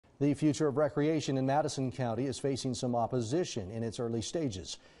The future of recreation in Madison County is facing some opposition in its early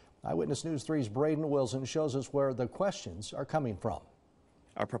stages. Eyewitness News 3's Braden Wilson shows us where the questions are coming from.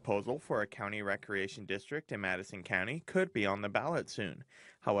 A proposal for a county recreation district in Madison County could be on the ballot soon.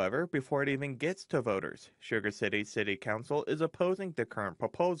 However, before it even gets to voters, Sugar City City Council is opposing the current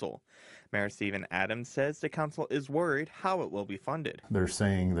proposal. Mayor Stephen Adams says the council is worried how it will be funded. They're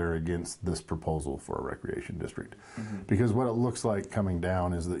saying they're against this proposal for a recreation district because what it looks like coming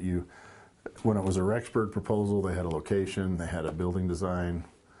down is that when it was a Rexburg proposal, they had a location, they had a building design,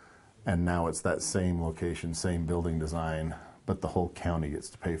 and now it's that same location, same building design, but the whole county gets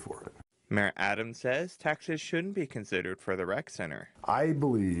to pay for it. Mayor Adams says taxes shouldn't be considered for the rec center. I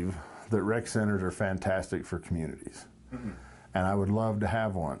believe that rec centers are fantastic for communities, and I would love to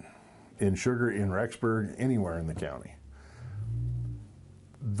have one in Sugar, in Rexburg, anywhere in the county.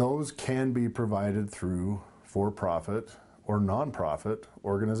 Those can be provided through for-profit or non-profit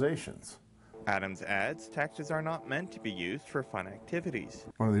organizations. Adams adds taxes are not meant to be used for fun activities.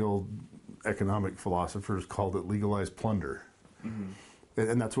 One of the old economic philosophers called it legalized plunder.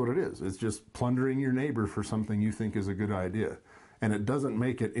 And that's what it is. It's just plundering your neighbor for something you think is a good idea. And it doesn't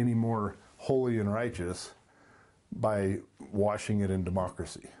make it any more holy and righteous by washing it in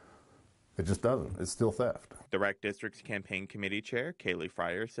democracy. It just doesn't. It's still theft. The Rec District's campaign committee chair, Kaylee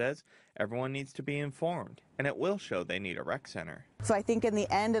Fryer, says everyone needs to be informed, and it will show they need a rec center. So I think in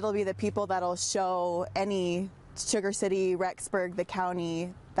the end, it'll be the people that'll show any Sugar City, Rexburg, the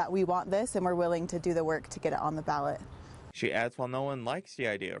county, that we want this and we're willing to do the work to get it on the ballot. She adds while no one likes the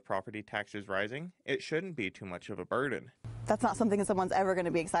idea of property taxes rising, it shouldn't be too much of a burden. That's not something someone's ever going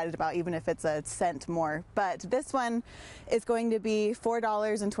to be excited about, even if it's a cent more. But this one is going to be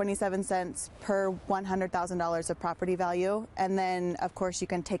 $4.27 per $100,000 of property value. And then, of course, you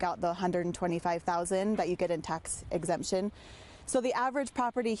can take out the $125,000 that you get in tax exemption. So the average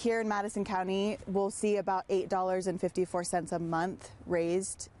property here in Madison County will see about $8.54 a month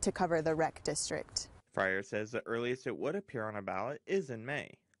raised to cover the rec district. Fryer says the earliest it would appear on a ballot is in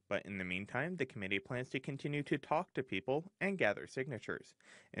May. But in the meantime, the committee plans to continue to talk to people and gather signatures.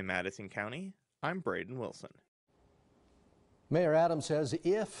 In Madison County, I'm Braden Wilson. Mayor Adams says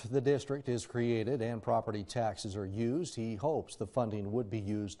if the district is created and property taxes are used, he hopes the funding would be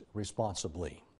used responsibly.